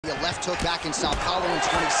A left hook back in Sao Paulo in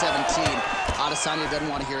 2017. Adesanya doesn't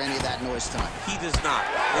want to hear any of that noise tonight. He does not.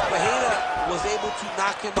 If Pereira was able to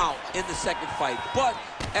knock him out in the second fight, but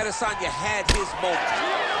Adesanya had his moment.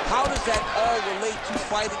 How does that all relate to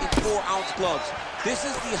fighting in 4-ounce gloves? This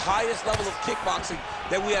is the highest level of kickboxing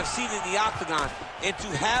that we have seen in the octagon, and to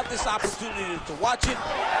have this opportunity to watch it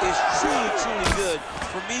is truly, truly good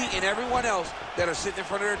for me and everyone else that are sitting in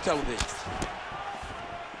front of their television.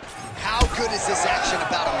 How good is this action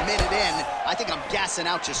about a minute in? I think I'm gassing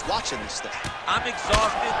out just watching this thing. I'm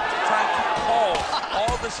exhausted trying to call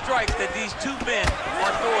all the strikes that these two men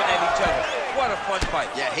are throwing at each other. What a fun fight.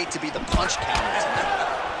 Yeah, I hate to be the punch counter tonight.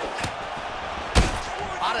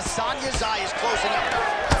 Adesanya's eye is closing up